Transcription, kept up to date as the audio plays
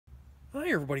Hi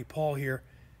everybody, Paul here.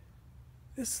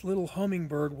 This little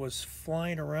hummingbird was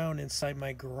flying around inside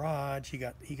my garage. He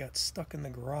got stuck in the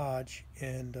garage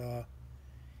and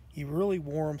he really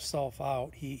wore himself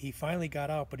out. He finally got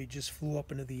out, but he just flew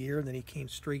up into the air and then he came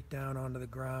straight down onto the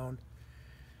ground.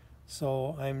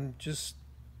 So I'm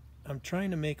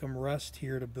trying to make him rest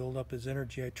here to build up his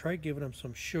energy. I tried giving him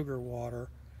some sugar water.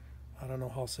 I don't know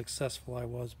how successful I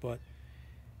was, but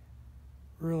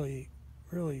really,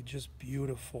 really just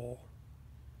beautiful.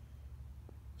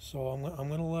 So I'm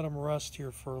going to let him rest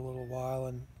here for a little while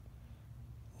and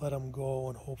let him go,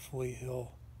 and hopefully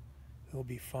he'll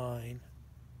be fine.